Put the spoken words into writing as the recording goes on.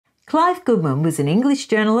Clive Goodman was an English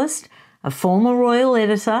journalist, a former royal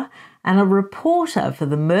editor, and a reporter for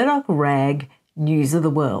the Murdoch rag News of the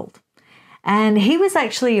World. And he was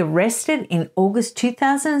actually arrested in August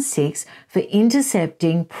 2006 for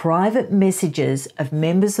intercepting private messages of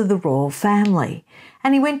members of the royal family.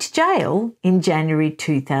 And he went to jail in January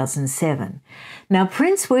 2007. Now,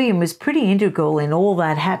 Prince William was pretty integral in all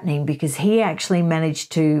that happening because he actually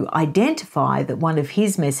managed to identify that one of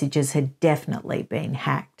his messages had definitely been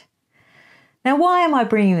hacked. Now, why am I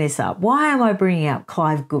bringing this up? Why am I bringing up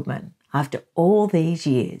Clive Goodman after all these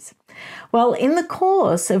years? Well, in the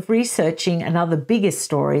course of researching another bigger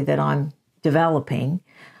story that I'm developing,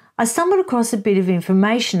 I stumbled across a bit of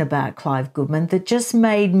information about Clive Goodman that just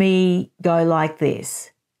made me go like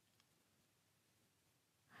this.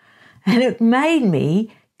 And it made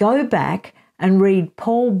me go back and read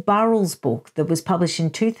Paul Burrell's book that was published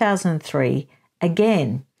in 2003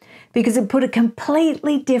 again, because it put a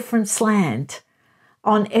completely different slant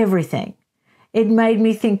on everything. It made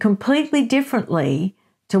me think completely differently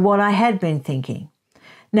to what I had been thinking.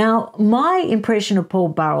 Now, my impression of Paul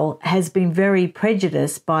Burrell has been very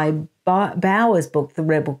prejudiced by Bauer's book, The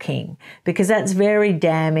Rebel King, because that's very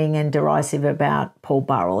damning and derisive about Paul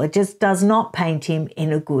Burrell. It just does not paint him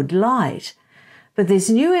in a good light. But this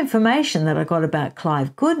new information that I got about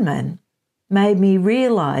Clive Goodman made me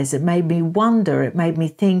realise, it made me wonder, it made me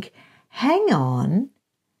think, hang on,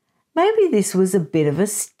 maybe this was a bit of a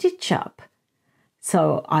stitch-up.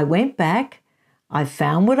 So I went back, I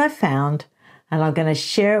found what I found, and I'm going to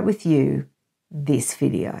share it with you this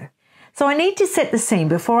video. So I need to set the scene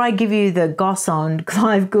before I give you the goss on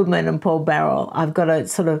Clive Goodman and Paul Burrell. I've got to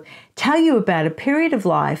sort of tell you about a period of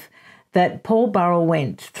life that Paul Burrell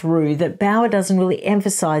went through that Bauer doesn't really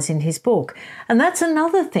emphasise in his book. And that's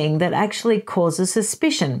another thing that actually causes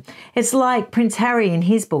suspicion. It's like Prince Harry in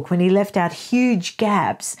his book when he left out huge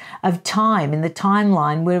gaps of time in the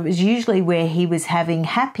timeline where it was usually where he was having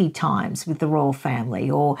happy times with the royal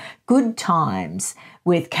family or good times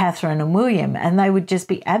with Catherine and William, and they would just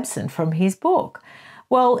be absent from his book.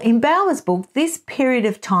 Well, in Bauer's book, this period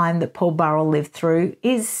of time that Paul Burrell lived through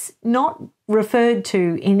is not referred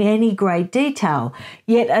to in any great detail,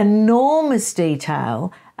 yet enormous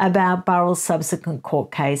detail about Burrell's subsequent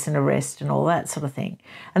court case and arrest and all that sort of thing.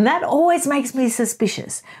 And that always makes me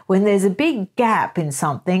suspicious. When there's a big gap in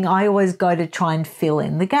something, I always go to try and fill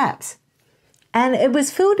in the gaps. And it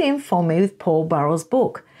was filled in for me with Paul Burrell's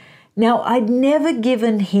book. Now, I'd never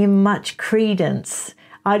given him much credence.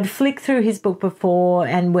 I'd flicked through his book before,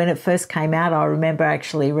 and when it first came out, I remember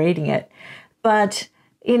actually reading it. But,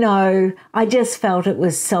 you know, I just felt it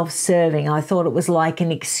was self-serving. I thought it was like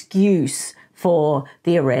an excuse for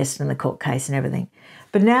the arrest and the court case and everything.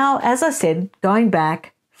 But now, as I said, going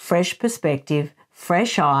back, fresh perspective,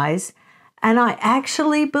 fresh eyes, and I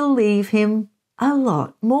actually believe him a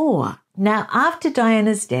lot more. Now, after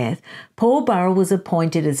Diana's death, Paul Burrell was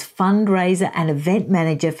appointed as fundraiser and event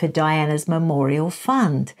manager for Diana's Memorial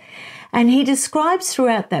Fund. And he describes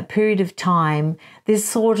throughout that period of time this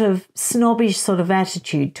sort of snobbish sort of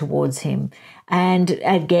attitude towards him. And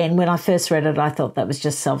again, when I first read it, I thought that was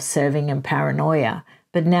just self-serving and paranoia.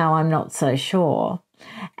 But now I'm not so sure.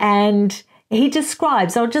 And he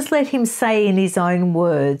describes, I'll just let him say in his own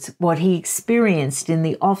words, what he experienced in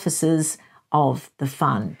the offices of the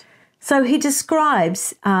fund. So he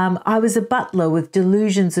describes, I was a butler with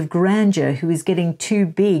delusions of grandeur who was getting too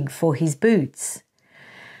big for his boots.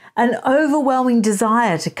 An overwhelming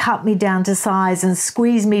desire to cut me down to size and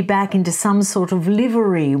squeeze me back into some sort of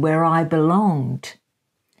livery where I belonged.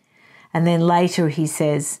 And then later he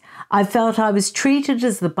says, I felt I was treated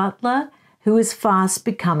as the butler who was fast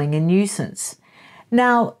becoming a nuisance.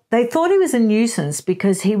 Now, they thought he was a nuisance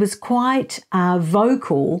because he was quite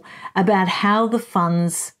vocal about how the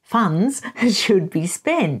funds should be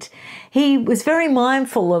spent. He was very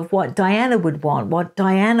mindful of what Diana would want, what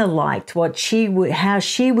Diana liked, how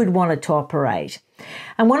she would want it to operate.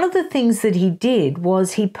 And one of the things that he did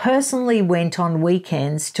was he personally went on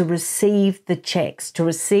weekends to receive the checks,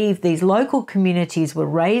 these local communities were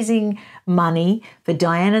raising money for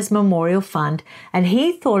Diana's Memorial Fund, and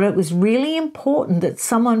he thought it was really important that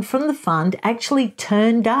someone from the fund actually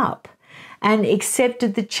turned up and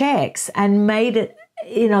accepted the checks and made it,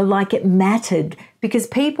 you know, like it mattered, because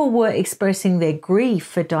people were expressing their grief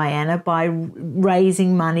for Diana by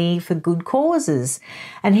raising money for good causes.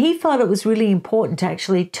 And he felt it was really important to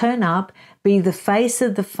actually turn up, be the face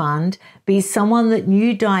of the fund, be someone that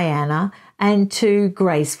knew Diana, and to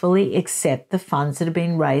gracefully accept the funds that have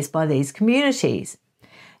been raised by these communities.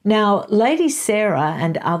 Now, Lady Sarah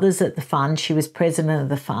and others at the fund, she was president of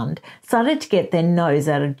the fund, started to get their nose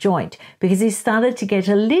out of joint because he started to get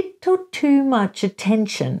a little too much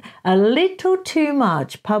attention, a little too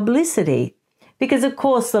much publicity. Because, of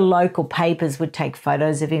course, the local papers would take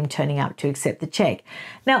photos of him turning up to accept the cheque.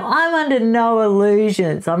 Now, I'm under no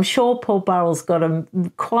illusions. I'm sure Paul Burrell's got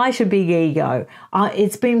quite a big ego.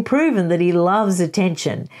 It's been proven that he loves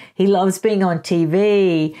attention. He loves being on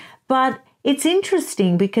TV. But it's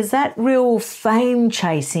interesting because that real fame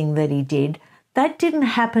chasing that he did, that didn't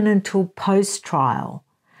happen until post-trial.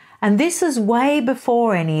 And this is way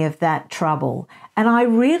before any of that trouble. And I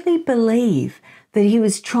really believe that he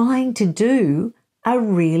was trying to do a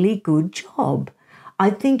really good job. I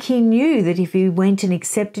think he knew that if he went and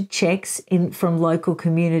accepted cheques from local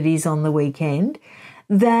communities on the weekend,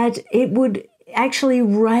 that it would actually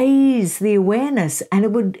raise the awareness and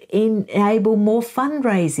it would enable more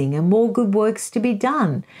fundraising and more good works to be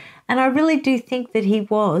done. And I really do think that he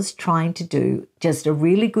was trying to do just a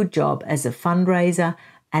really good job as a fundraiser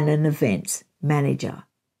and an events manager.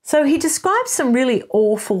 So he describes some really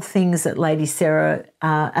awful things that Lady Sarah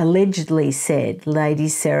allegedly said, Lady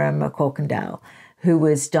Sarah McCorkindale, who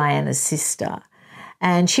was Diana's sister.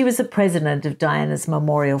 And she was the president of Diana's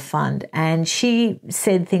Memorial Fund. And she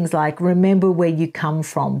said things like, "Remember where you come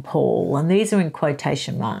from, Paul." And these are in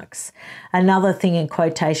quotation marks. Another thing in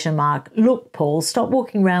quotation mark, "Look, Paul, stop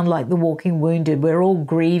walking around like the walking wounded. We're all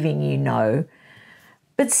grieving, you know."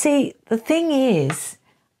 But see, the thing is,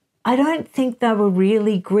 I don't think they were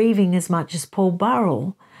really grieving as much as Paul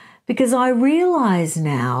Burrell, because I realise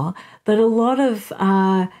now that a lot of,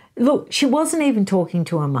 look, she wasn't even talking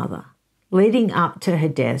to her mother. Leading up to her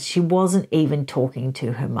death, she wasn't even talking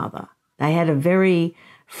to her mother. They had a very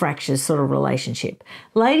fractious sort of relationship.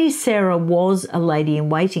 Lady Sarah was a lady in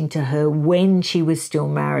waiting to her when she was still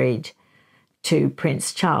married to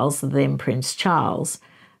Prince Charles, then Prince Charles.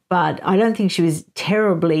 But I don't think she was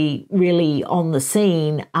terribly really on the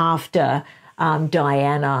scene after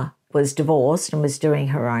Diana was divorced and was doing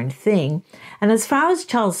her own thing. And as far as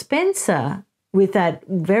Charles Spencer, with that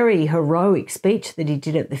very heroic speech that he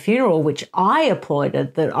did at the funeral, which I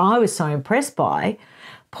applauded, that I was so impressed by,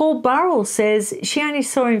 Paul Burrell says she only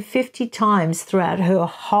saw him 50 times throughout her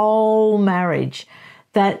whole marriage,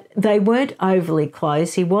 that they weren't overly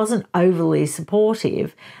close, he wasn't overly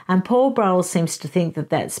supportive, and Paul Burrell seems to think that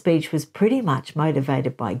that speech was pretty much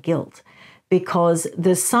motivated by guilt, because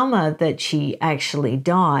the summer that she actually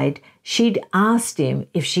died, she'd asked him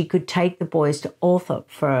if she could take the boys to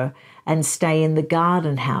Althorpe and stay in the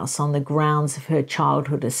garden house on the grounds of her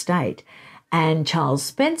childhood estate, and Charles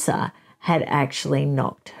Spencer had actually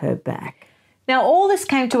knocked her back. Now, all this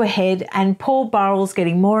came to a head and Paul Burrell's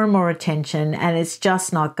getting more and more attention and it's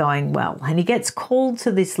just not going well. And he gets called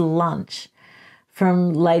to this lunch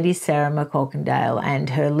from Lady Sarah McCorkindale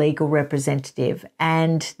and her legal representative,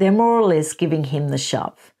 and they're more or less giving him the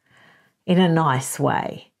shove in a nice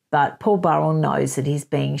way. But Paul Burrell knows that he's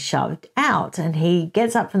being shoved out and he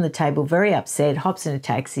gets up from the table very upset, hops in a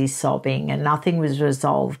taxi sobbing, and nothing was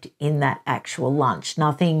resolved in that actual lunch.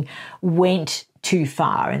 Nothing went too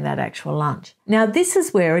far in that actual lunch. Now, this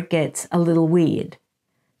is where it gets a little weird.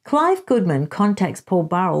 Clive Goodman contacts Paul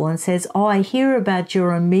Burrell and says, "Oh, I hear about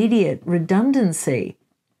your immediate redundancy."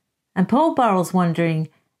 And Paul Burrell's wondering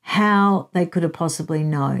how they could have possibly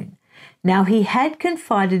known. Now, he had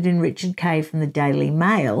confided in Richard Kay from the Daily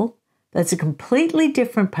Mail. That's a completely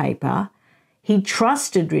different paper. He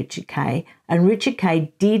trusted Richard Kay, and Richard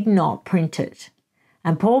Kay did not print it.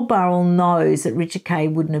 And Paul Burrell knows that Richard Kay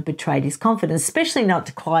wouldn't have betrayed his confidence, especially not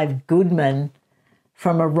to Clive Goodman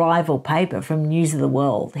from a rival paper, from News of the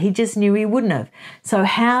World. He just knew he wouldn't have. So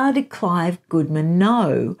how did Clive Goodman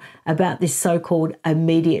know about this so-called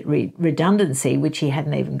immediate redundancy, which he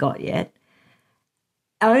hadn't even got yet?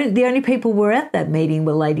 The only people who were at that meeting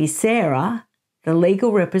were Lady Sarah, the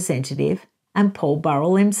legal representative, and Paul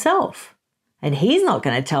Burrell himself. And he's not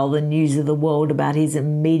going to tell the News of the World about his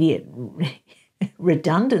immediate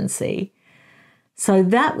redundancy. So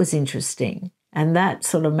that was interesting. And that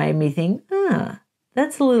sort of made me think,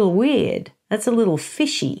 that's a little weird. That's a little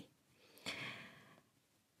fishy.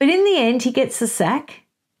 But in the end, he gets the sack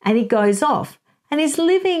and he goes off. And he's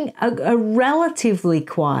living a relatively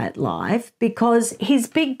quiet life because his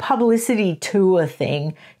big publicity tour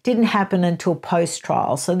thing didn't happen until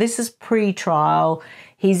post-trial. So this is pre-trial.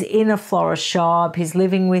 He's in a florist shop. He's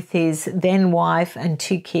living with his then wife and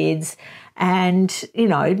 2 kids. And, you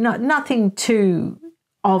know, nothing too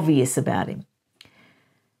obvious about him.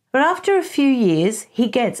 But after a few years, he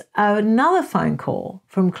gets another phone call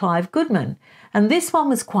from Clive Goodman. And this one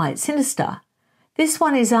was quite sinister. This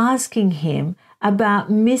one is asking him about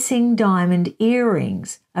missing diamond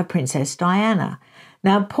earrings of Princess Diana.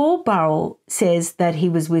 Now, Paul Burrell says that he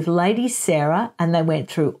was with Lady Sarah and they went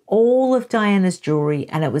through all of Diana's jewellery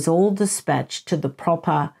and it was all dispatched to the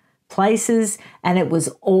proper places and it was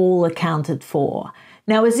all accounted for.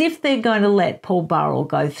 Now, as if they're going to let Paul Burrell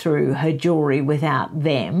go through her jewellery without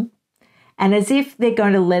them, and as if they're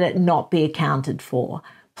going to let it not be accounted for.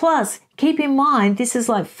 Plus, keep in mind, this is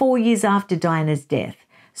like 4 years after Diana's death.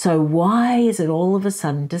 So why is it all of a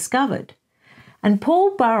sudden discovered? And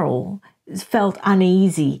Paul Burrell felt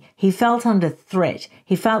uneasy. He felt under threat.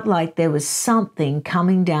 He felt like there was something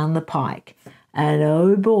coming down the pike. And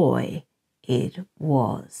oh boy, it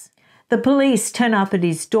was. The police turn up at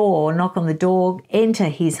his door, knock on the door, enter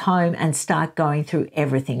his home and start going through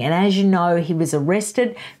everything. And as you know, he was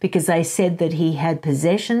arrested because they said that he had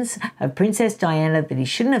possessions of Princess Diana that he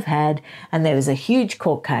shouldn't have had, and there was a huge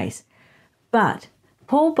court case. But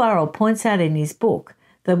Paul Burrell points out in his book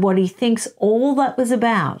that what he thinks all that was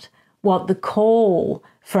about, what the call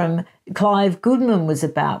from Clive Goodman was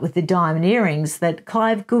about with the diamond earrings, that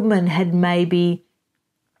Clive Goodman had maybe,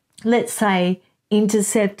 let's say,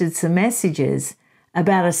 intercepted some messages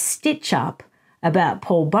about a stitch-up about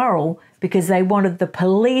Paul Burrell because they wanted the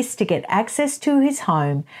police to get access to his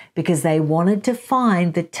home because they wanted to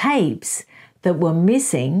find the tapes that were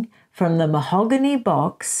missing from the mahogany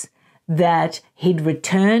box that he'd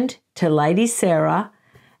returned to Lady Sarah,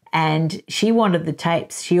 and she wanted the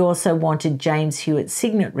tapes. She also wanted James Hewitt's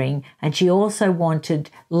signet ring, and she also wanted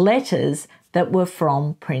letters that were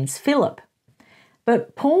from Prince Philip.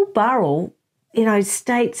 But Paul Burrell,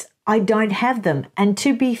 states, I don't have them. And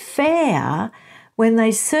to be fair, when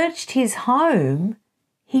they searched his home,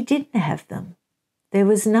 he didn't have them. There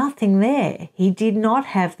was nothing there. He did not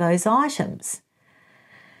have those items.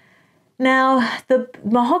 Now, the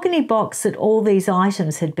mahogany box that all these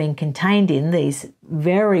items had been contained in, these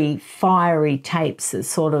very fiery tapes that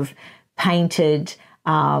sort of painted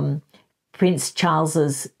Prince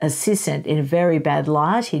Charles's assistant in a very bad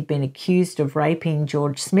light. He'd been accused of raping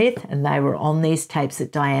George Smith, and they were on these tapes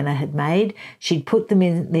that Diana had made. She'd put them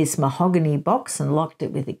in this mahogany box and locked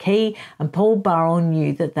it with a key, and Paul Burrell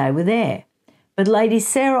knew that they were there. But Lady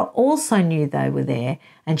Sarah also knew they were there,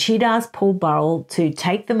 and she'd asked Paul Burrell to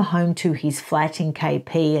take them home to his flat in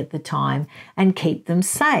KP at the time and keep them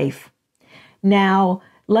safe. Now,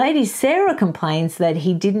 Lady Sarah complains that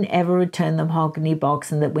he didn't ever return the mahogany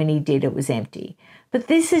box and that when he did, it was empty. But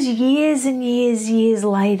this is years and years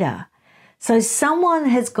later. So someone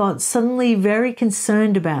has got suddenly very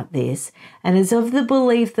concerned about this and is of the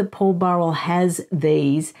belief that Paul Burrell has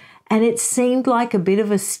these, and it seemed like a bit of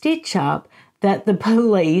a stitch-up that the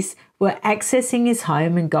police were accessing his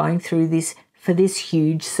home and going through this for this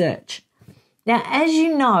huge search. Now, as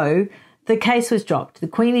you know, the case was dropped. The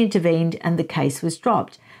Queen intervened and the case was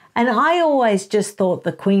dropped. And I always just thought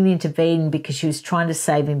the Queen intervened because she was trying to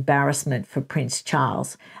save embarrassment for Prince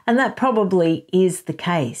Charles. And that probably is the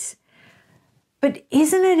case. But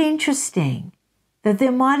isn't it interesting that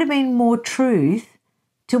there might have been more truth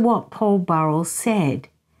to what Paul Burrell said?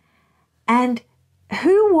 And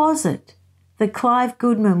who was it that Clive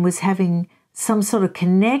Goodman was having some sort of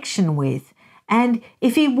connection with? And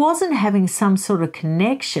if he wasn't having some sort of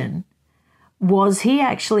connection, was he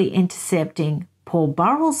actually intercepting Paul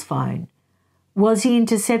Burrell's phone? Was he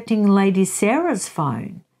intercepting Lady Sarah's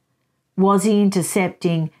phone? Was he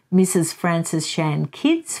intercepting Mrs. Frances Shan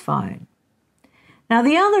Kidd's phone? Now,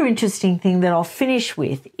 the other interesting thing that I'll finish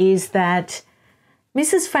with is that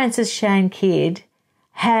Mrs. Frances Shan Kidd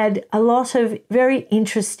had a lot of very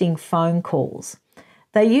interesting phone calls.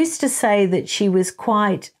 They used to say that she was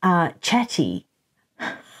quite chatty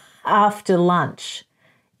after lunch,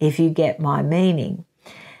 if you get my meaning.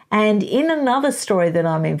 And in another story that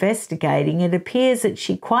I'm investigating, it appears that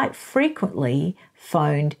she quite frequently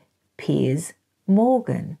phoned Piers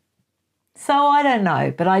Morgan. So I don't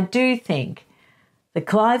know, but I do think that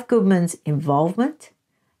Clive Goodman's involvement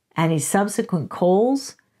and his subsequent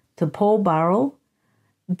calls to Paul Burrell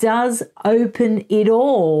does open it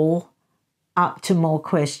all up to more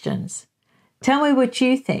questions. Tell me what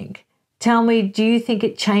you think. Tell me, do you think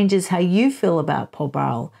it changes how you feel about Paul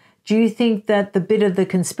Burrell? Do you think that the bit of the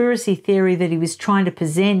conspiracy theory that he was trying to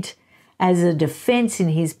present as a defense in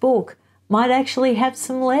his book might actually have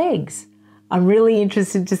some legs? I'm really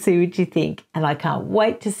interested to see what you think, and I can't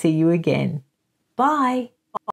wait to see you again. Bye.